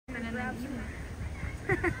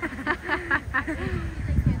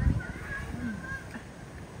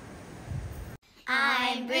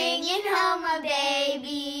I'm bringing home a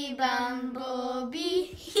baby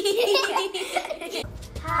bumblebee.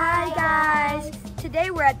 Hi guys!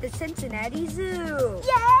 Today we're at the Cincinnati Zoo.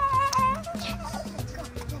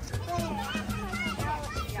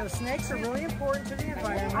 So snakes are really important to the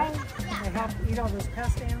environment. They help eat all those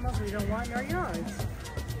pest animals we don't want in our yards.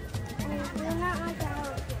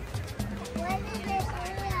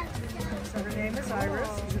 So her name is Iris.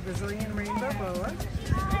 She's a Brazilian rainbow boa.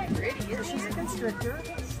 So she's a constrictor.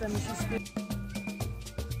 So she's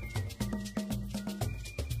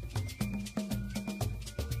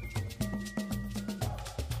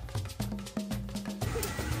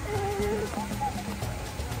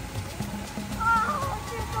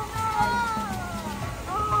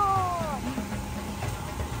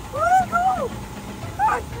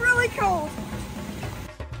It's really cold.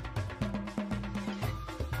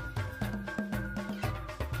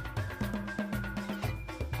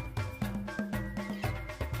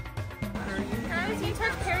 Guys, you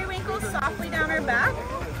touch periwinkle softly down her back.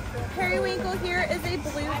 Periwinkle here is a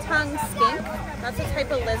blue-tongued skink. That's a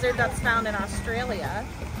type of lizard that's found in Australia.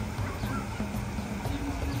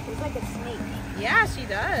 She's like a snake. Yeah, she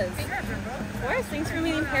does. Of course, thanks for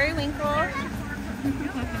meeting Periwinkle.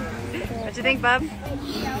 What you think, bub?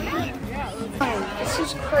 This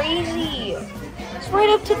is crazy. It's right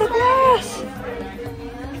up to the grass.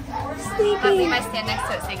 Sleeping. You might stand next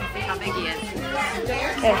to it so you can see how big he is.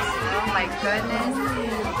 Okay. Oh my goodness.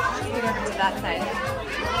 Scoot over to that side.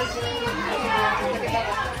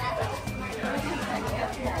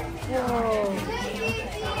 Whoa.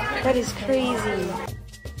 That is crazy.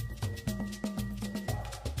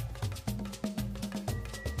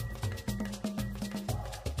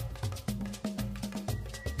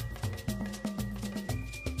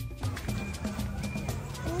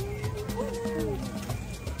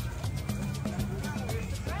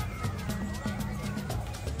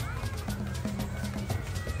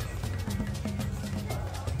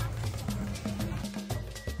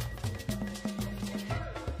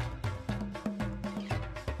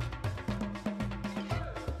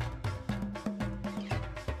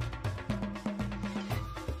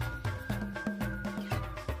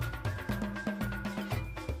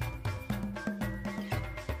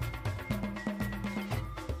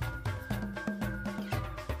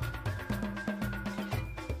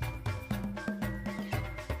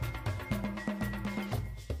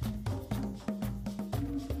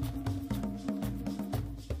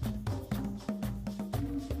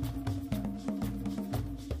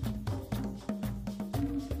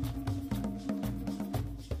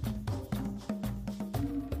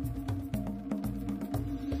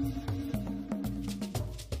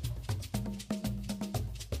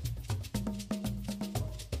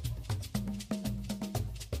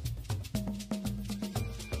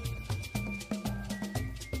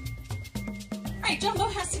 Alright, Jumbo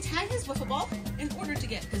has to tag his wiffle ball in order to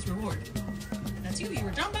get his reward. That's you, you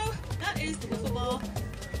were Jumbo. That is the wiffle ball.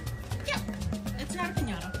 Yeah, it's not a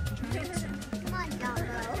pinata. Come on, Jumbo.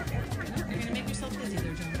 You're gonna make yourself dizzy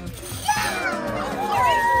there, Jumbo. Yeah!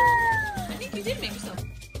 Alright! I think you did make yourself.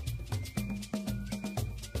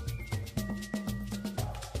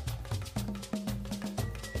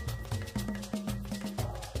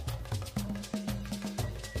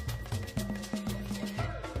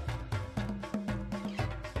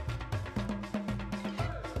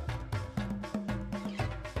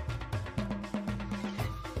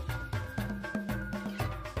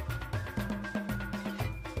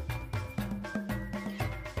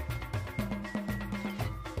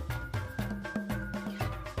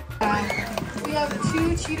 We have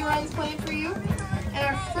 2 cheetah runs planned for you, and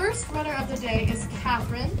our first runner of the day is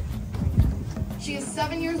Catherine. She is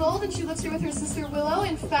 7 years old and she lives here with her sister Willow.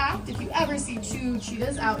 In fact, if you ever see 2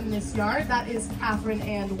 cheetahs out in this yard, that is Catherine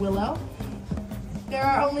and Willow. They're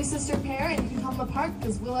our only sister pair, and you can tell them apart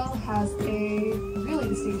because Willow has a really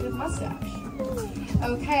distinctive mustache.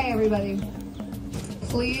 Okay, everybody,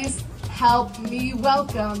 please help me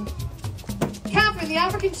welcome Catherine, the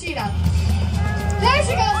African cheetah. There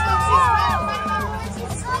she goes, folks.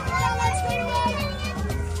 She's slipping around that speedway.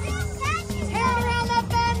 Tearing around that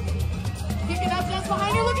bend. Picking up just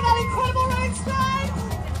behind her. Look at that incredible running stride.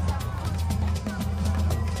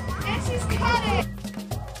 And she's cutting.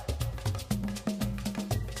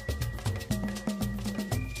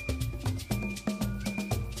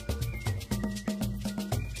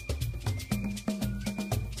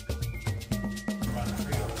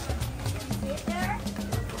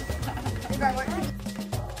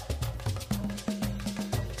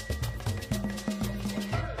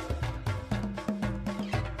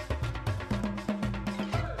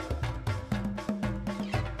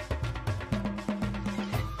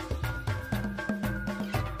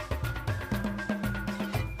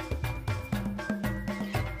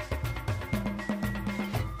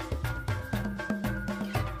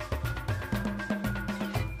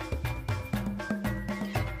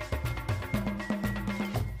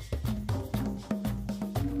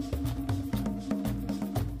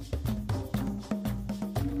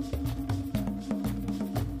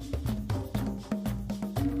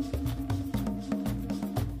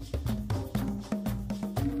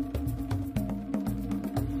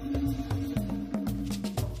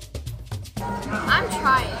 I'm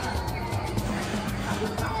trying.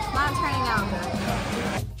 Not turning out good.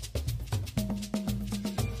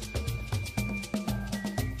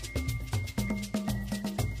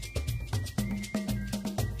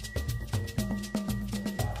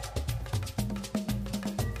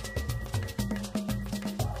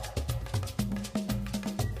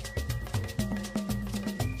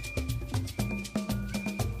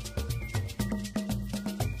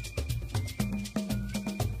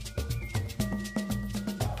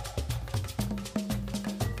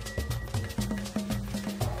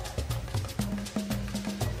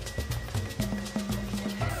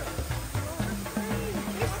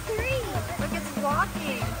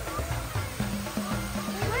 Walking.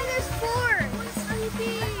 Wait, there's 4. What's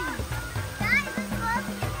sleeping? Dad, let's look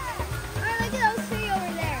here. Alright, look at those 3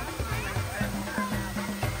 over there.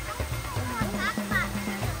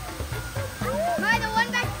 My, the one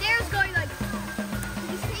back there is going like,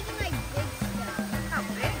 he's taking like big stuff. How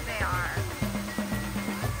big they are.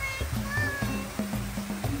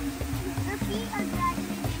 Their feet are dragging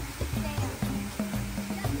against the sand.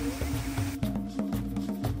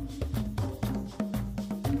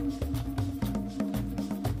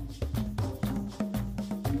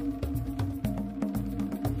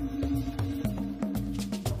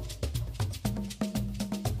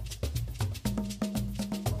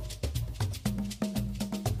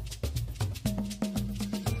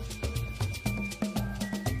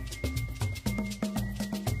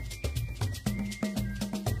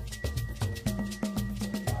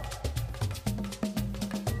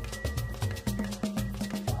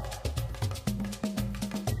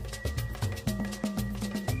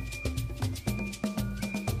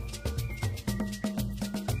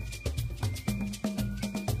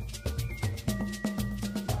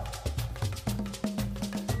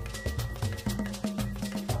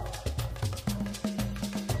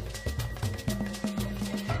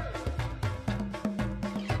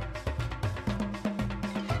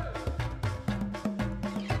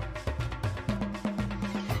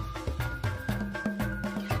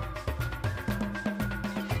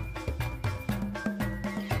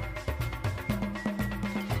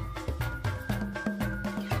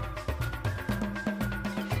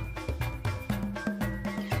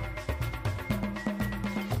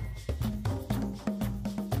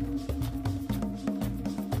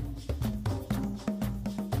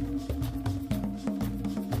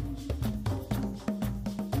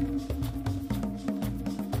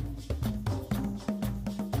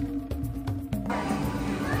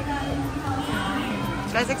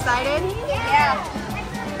 You guys excited? Yeah.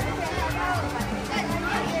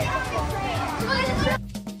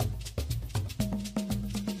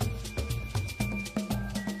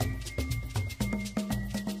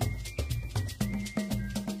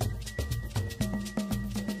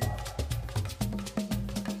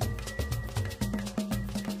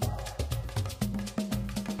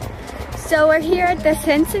 So we're here at the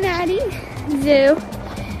Cincinnati Zoo,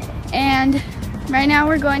 and right now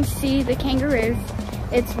we're going to see the kangaroos.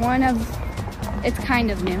 It's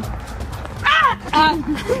kind of new.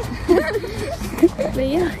 But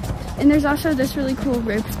yeah, and there's also this really cool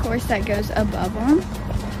ropes course that goes above them.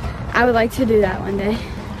 I would like to do that one day,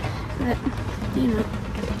 but you know.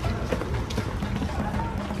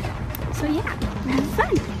 So yeah, have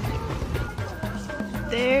fun.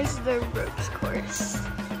 There's the ropes course.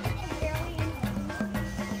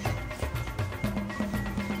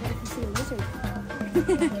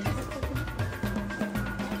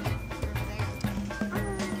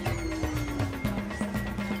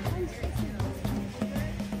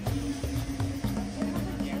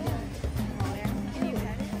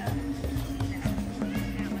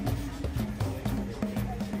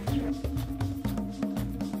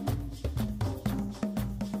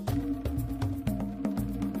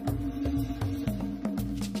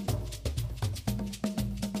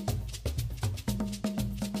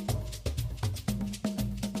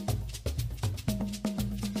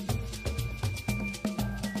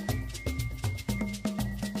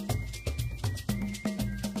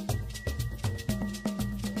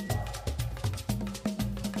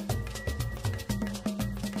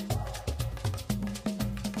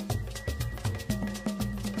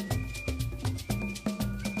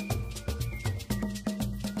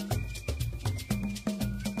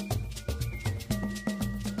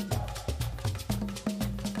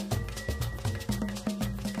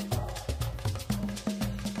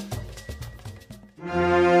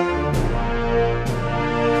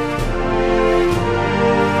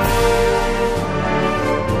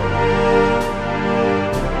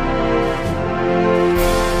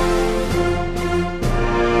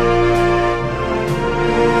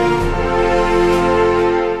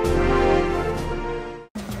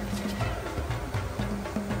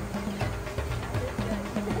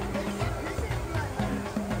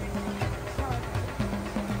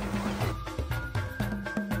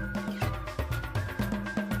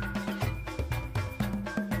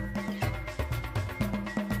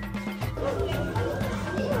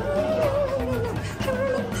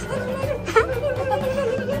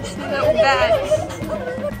 Little bat.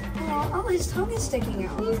 Oh, his tongue is sticking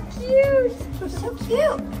out. He's cute. So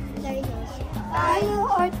cute. There he goes. Hi, little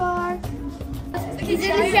aardvark. He's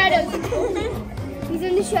in the shadows. He's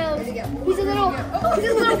in the shadows. He's a little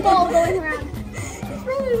ball going around. It's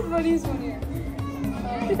probably the funniest one here.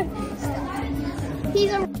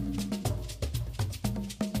 He's a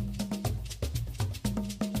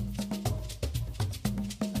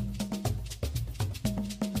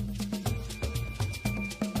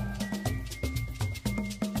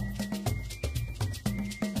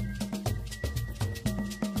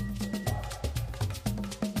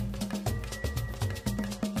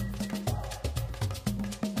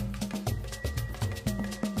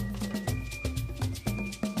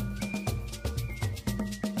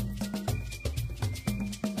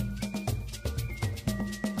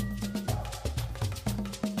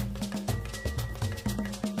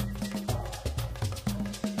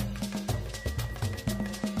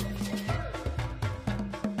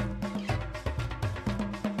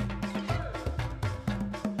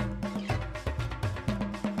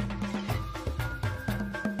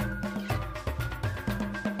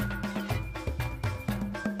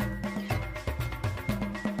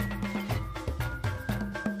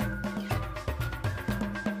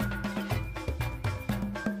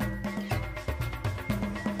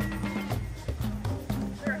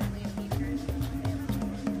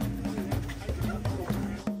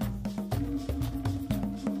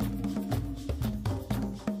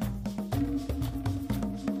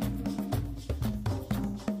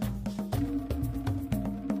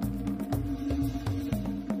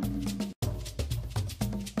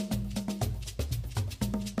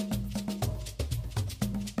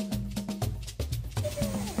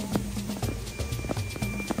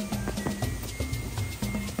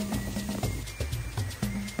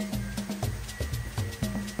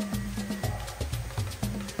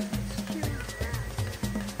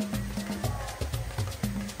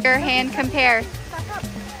Your hand compare.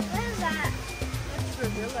 what is that?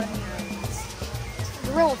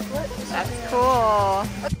 Gorilla foot. That's cool.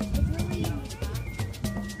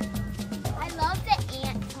 I love the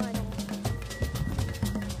ant tunnel.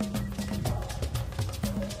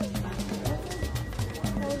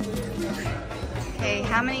 Okay,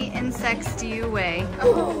 how many insects do you weigh?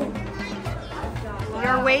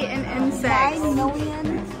 Your weight in insects. 9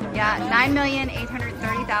 million. Yeah,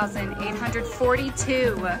 9,830,842.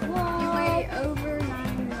 You weigh over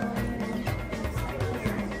 9 million.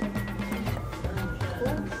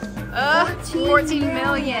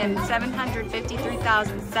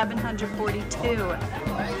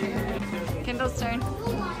 14,753,742. Kendall's turn.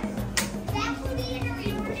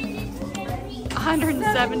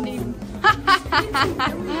 170.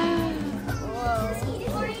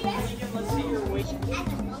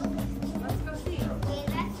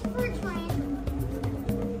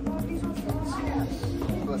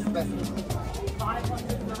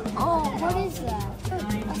 Oh, what is that?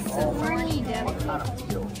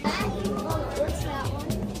 What's that one?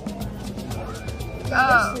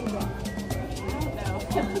 Oh.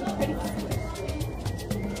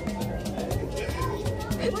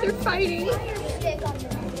 They're fighting. Stick on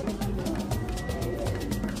there.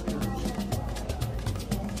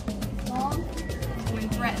 When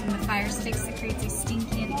threatened, the fire stick secretes a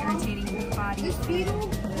stinky and irritating body. This beetle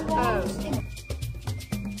belongs in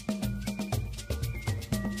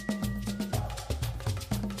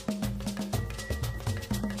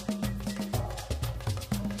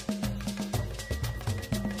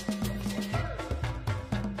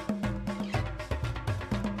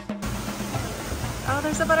Oh,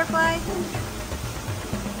 there's a butterfly.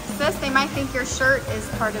 Sis, they might think your shirt is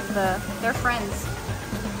part of their friends.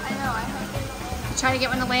 I know, I hope You trying to get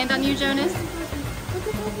one to land on you, Jonas?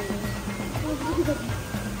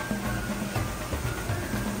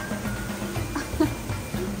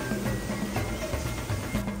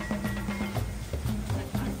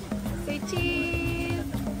 Say cheese.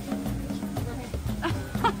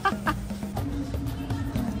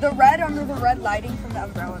 The red under the red lighting from the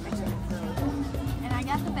umbrella makes it really cool. And I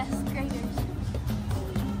got the best graders.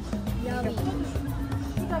 Yummy.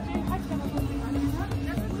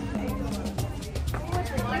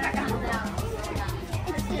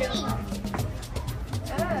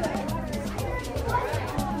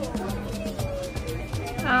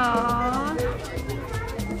 Aww.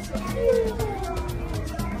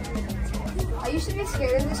 I used to be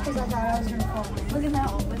scared of this because I thought I was going to fall. Look at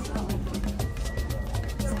that one.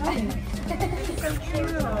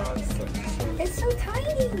 It's so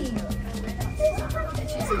tiny.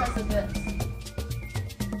 She has a bit.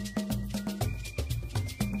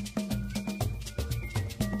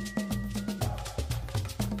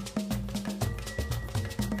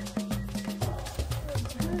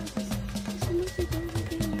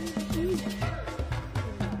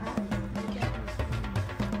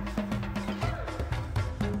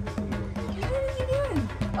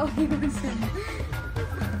 Oh, he was in.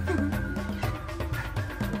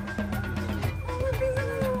 Oh, look, there's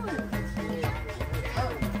another one.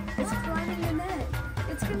 Oh, it's climbing the net.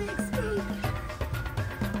 It's gonna escape.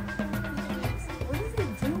 What is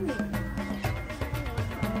it doing?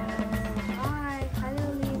 Oh, hi. Hello,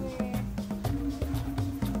 Lemur.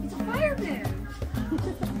 It's a fireman.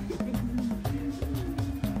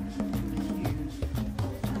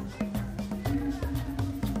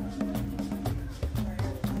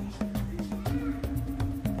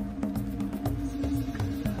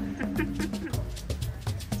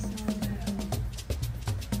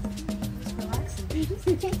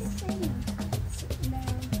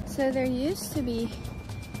 So there used to be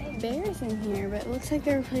bears in here, but it looks like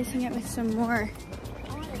they're replacing it with some more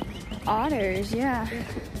otters. Yeah.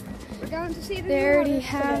 We're going to see the They new already otters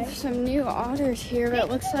have today. some new otters here, but it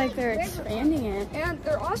looks like they're expanding it. And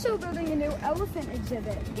they're also building a new elephant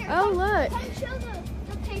exhibit. Here, Oh, look. come show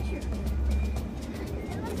the picture.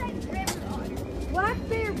 It looks like river otter. Black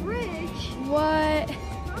Bear Bridge. What?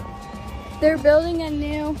 They're building a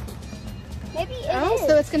new... Maybe it Oh, is.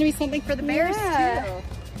 so it's going to be something for the bears Yeah. too.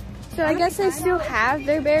 So I guess they still have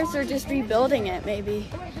their bears, they're just rebuilding it maybe.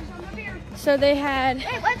 Wait, there's one over here. So they had...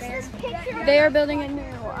 Wait, what's this picture? They are building a new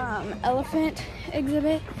elephant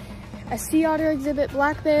exhibit, a sea otter exhibit,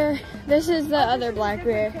 black bear. This is the other black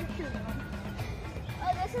bear.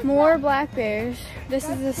 Oh, this is More black bears. This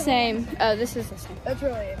is the same. Oh, this is the same. That's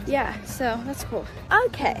really it. Yeah, so that's cool.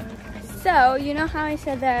 Okay, so you know how I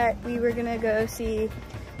said that we were gonna go see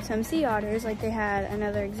some sea otters, like they had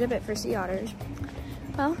another exhibit for sea otters?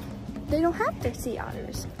 Well, they don't have their sea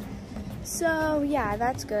otters. So yeah,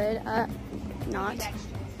 that's good. Not.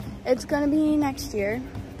 It's gonna be next year.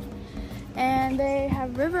 And they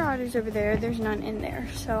have river otters over there. There's none in there.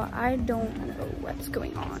 So I don't know what's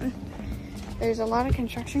going on. There's a lot of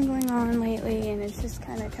construction going on lately and it's just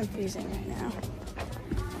kind of confusing right now.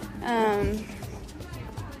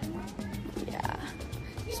 Yeah.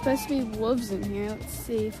 There's supposed to be wolves in here. Let's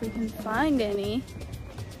see if we can find any.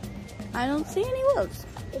 I don't see any wolves.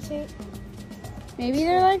 Maybe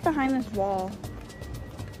they're like behind this wall.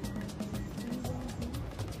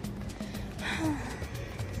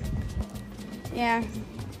 Yeah,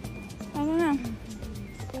 I don't know.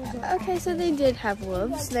 Okay, so they did have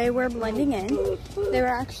wolves. They were blending in. They were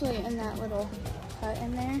actually in that little hut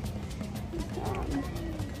in there.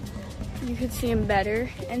 You could see them better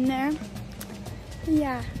in there.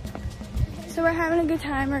 Yeah. So we're having a good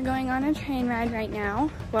time. We're going on a train ride right now.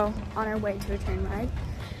 Well, on our way to a train ride.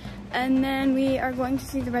 And then we are going to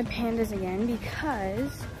see the red pandas again because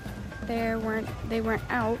they weren't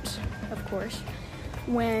out, of course,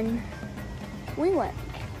 when we went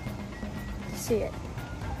to see it.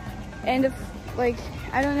 And if, like,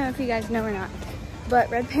 I don't know if you guys know or not, but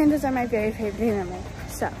red pandas are my very favorite animal.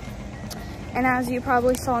 So, and as you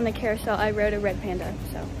probably saw in the carousel, I rode a red panda.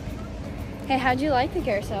 So, hey, how'd you like the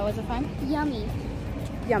carousel? Was it fun? Yummy.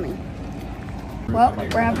 Yummy. Well,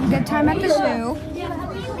 we're having a good time at the zoo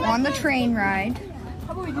on the train ride.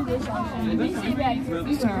 It's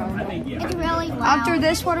really loud. After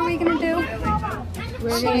this, what are we gonna do?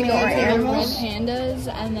 We're gonna go to the red pandas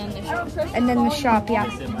and then the shop. And then the shop, yeah.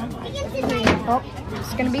 Oh,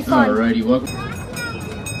 it's gonna be fun. Alrighty, welcome.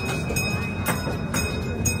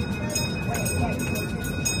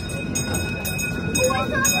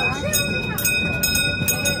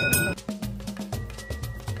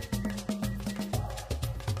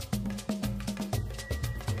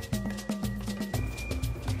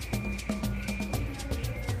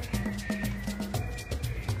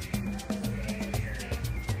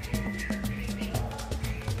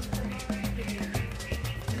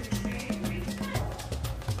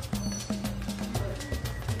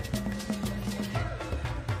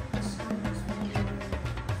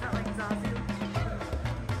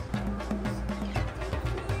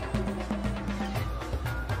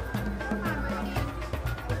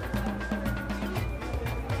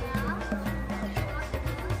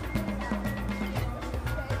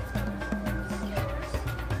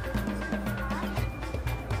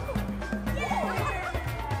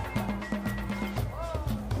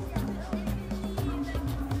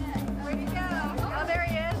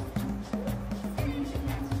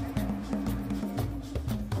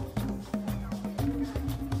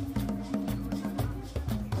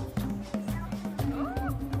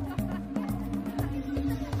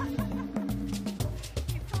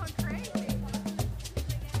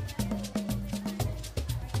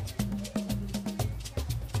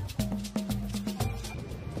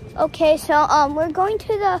 Okay, so we're going to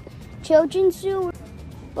the children's zoo.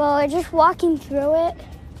 Well, we're just walking through it.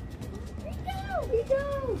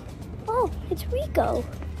 Rico! Oh, it's Rico.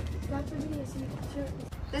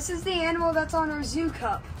 This is the animal that's on our zoo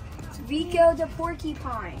cup. It's Vico the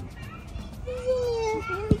porcupine. It's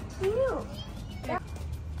really cute.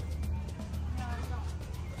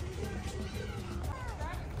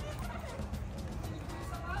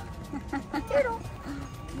 Doodle.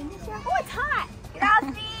 Oh, it's hot. Get off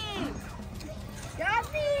me. Get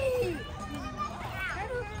off me.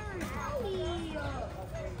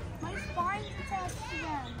 My spine's attached to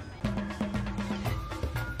them.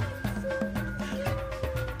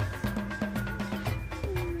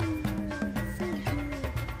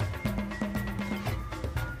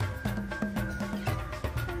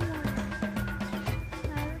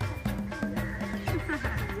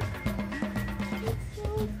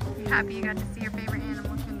 Happy you got to see your favorite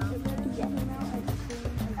animal, Kendall.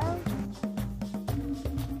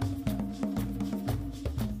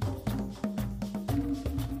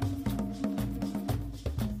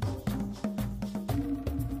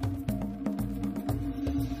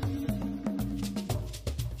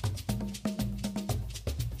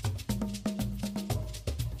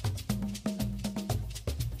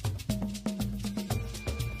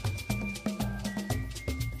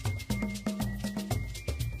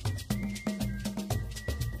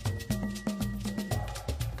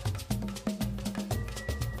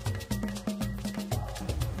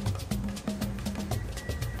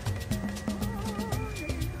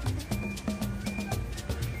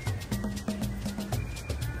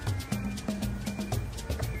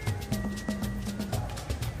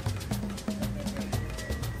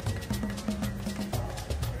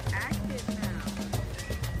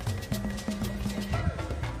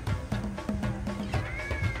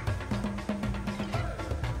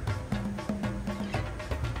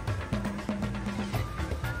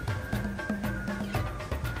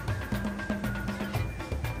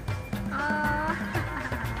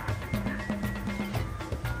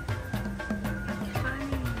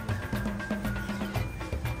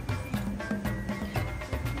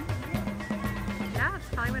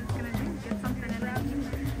 Probably what it's gonna do, get something in that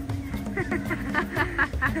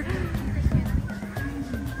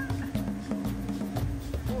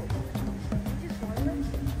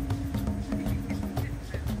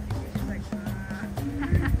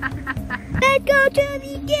Let's go to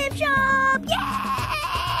the gift shop!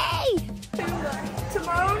 Yay!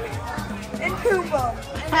 Timon and Pumbaa.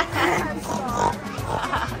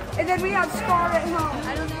 And then we have Scar at home.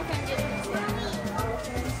 I don't know if I'm getting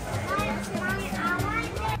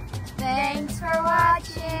Thanks for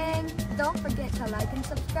watching. Don't forget to like and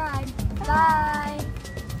subscribe. Bye.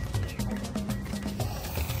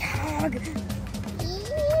 Dog.